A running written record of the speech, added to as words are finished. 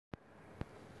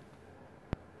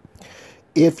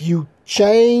If you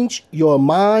change your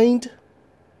mind,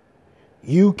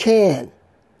 you can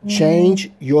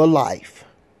change your life.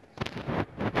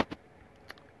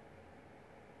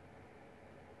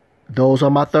 Those are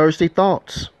my Thursday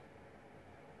thoughts.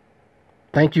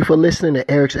 Thank you for listening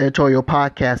to Eric's Editorial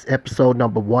Podcast, episode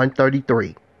number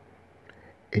 133.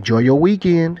 Enjoy your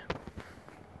weekend.